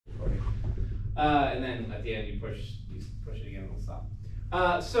And then at the end you push it again and it'll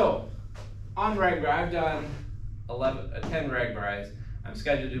stop. So on Ragbri, I've done 10 Ragbris. I'm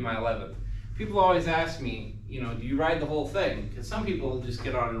scheduled to do my 11th. People always ask me, you know, do you ride the whole thing? Because some people just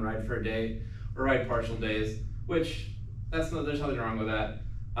get on and ride for a day or ride partial days, which there's nothing wrong with that.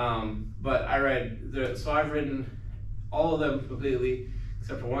 But I ride, so I've ridden all of them completely,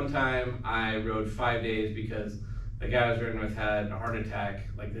 except for one time I rode 5 days because the guy I was riding with had a heart attack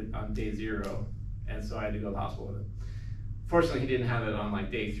like on day 0, and so I had to go to the hospital with him. Fortunately, he didn't have it on like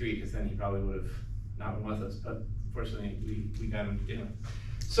day 3, because then he probably would have not been with us, but fortunately we got him anyway.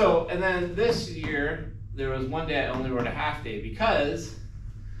 So, and then this year, there was one day I only rode a half day because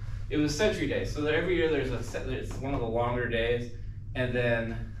it was Century Day. So every year it's one of the longer days, and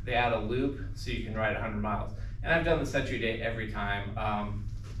then they add a loop so you can ride 100 miles. And I've done the Century Day every time.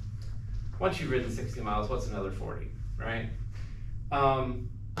 Once you've ridden 60 miles, what's another 40, right?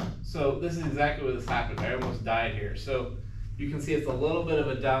 So this is exactly what this happened. I almost died here. So you can see it's a little bit of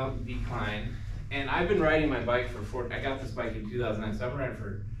a down decline. And I've been riding my bike I got this bike in 2009, so I've been riding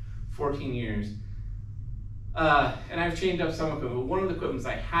for 14 years. And I've changed up some equipment, but one of the equipments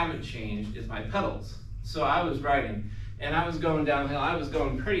I haven't changed is my pedals. So I was riding, and I was going downhill. I was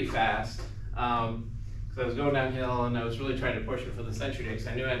going pretty fast, because I was going downhill, and I was really trying to push it for the Century Day, because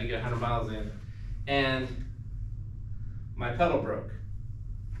I knew I had to get 100 miles in. And my pedal broke.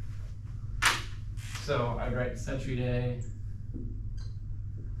 So I write Century Day,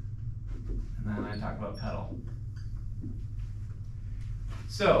 and then I talk about pedal.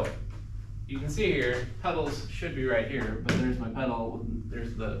 So you can see here, pedals should be right here, but there's my pedal,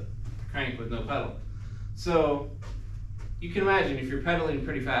 there's the crank with no pedal. So you can imagine if you're pedaling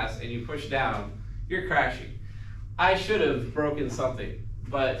pretty fast and you push down, you're crashing. I should have broken something,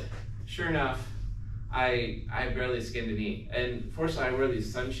 but sure enough, I barely skinned a knee. And fortunately I wear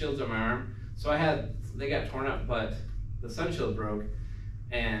these sun shields on my arm, so they got torn up, but the sun shield broke,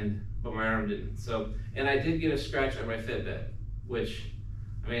 but my arm didn't. So, and I did get a scratch on my Fitbit, which,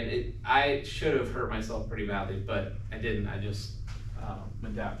 I mean, I should have hurt myself pretty badly, but I didn't. I just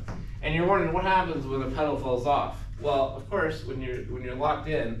went down. And you're wondering what happens when the pedal falls off. Well, of course, when you're locked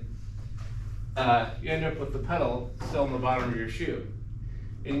in, you end up with the pedal still in the bottom of your shoe.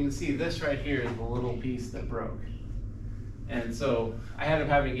 And you can see this right here is the little piece that broke. And so I ended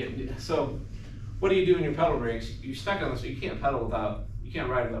up having to get. So what do you do in your pedal brakes? You're stuck on this. You can't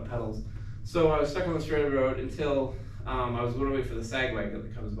ride without pedals. So I was stuck on the straight road until I was going to wait for the sag wagon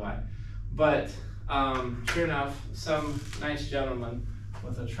that comes by. But sure enough, some nice gentleman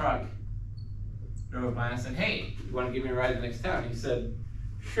with a truck drove by and I said, "Hey, you want to give me a ride to the next town?" He said,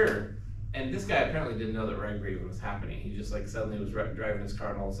 "Sure." And this guy apparently didn't know that Ragbri even was happening. He just like suddenly was driving his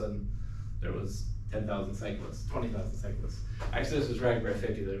car, and all of a sudden there was 10,000 cyclists, 20,000 cyclists. Actually, this was Ragbri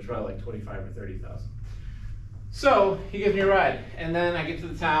 50. There was probably like 25 or 30,000. So he gives me a ride, and then I get to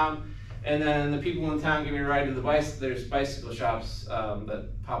the town, and then the people in town give me a ride to the there's bicycle shops that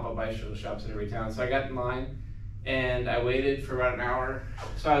pop up bicycle shops in every town. So I got in line, and I waited for about an hour.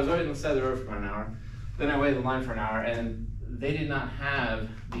 So I was waiting on the side of the road for about an hour. Then I waited in line for an hour, and they did not have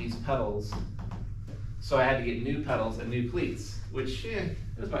these pedals. So I had to get new pedals and new cleats, which it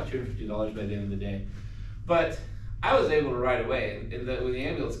was about $250 by the end of the day. But I was able to ride away, and when the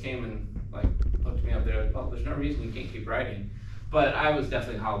ambulance came and like looked me up there, well, there's no reason you can't keep riding. But I was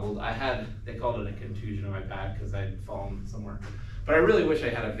definitely hobbled. They called it a contusion on my back because I had fallen somewhere. But I really wish I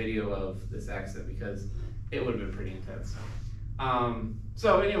had a video of this accident because it would have been pretty intense.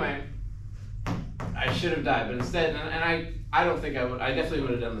 So anyway, I should have died, but instead, and I don't think I would. I definitely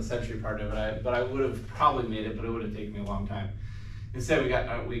would have done the Century part of it, but I would have probably made it, but it would have taken me a long time. Instead,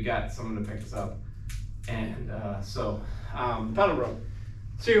 we got someone to pick us up, and the pedal broke.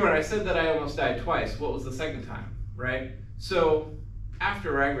 So you were, I said that I almost died twice. What was the second time, right? So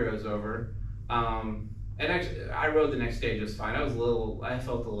after Ragbri was over, and actually I rode the next day just fine. I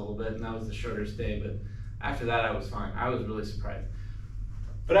felt a little bit, and that was the shortest day, but after that I was fine. I was really surprised.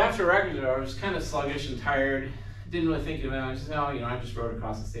 But after Ragbri, I was kind of sluggish and tired. Didn't really think about it. I just said, oh, I just rode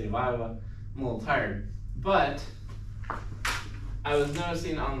across the state of Iowa. I'm a little tired. But I was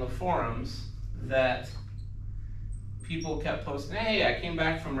noticing on the forums that people kept posting, hey, I came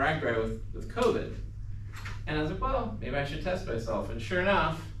back from Ragbri with COVID. And I was like, well, maybe I should test myself. And sure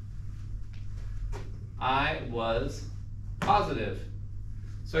enough, I was positive.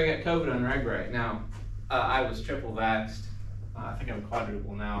 So I got COVID on Ragbri. Now, I was triple vaxxed. I think I'm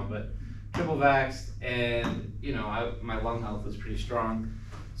quadruple now, but triple vaxxed, and my lung health was pretty strong.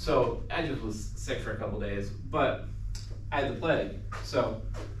 So I just was sick for a couple days, but I had the plague. So,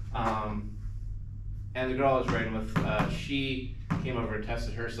 and the girl I was riding with, she came over and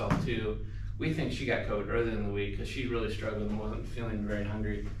tested herself too. We think she got COVID earlier in the week because she really struggled and wasn't feeling very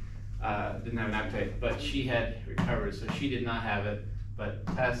hungry, didn't have an appetite, but she had recovered, so she did not have it. But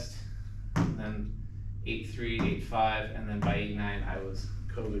test, then 8.3, 8.5, and then by 8.9 I was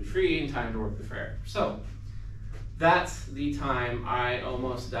COVID free in time to work the fair. So that's the time I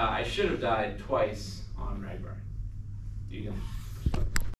almost died. I should have died twice on Ragbar. You can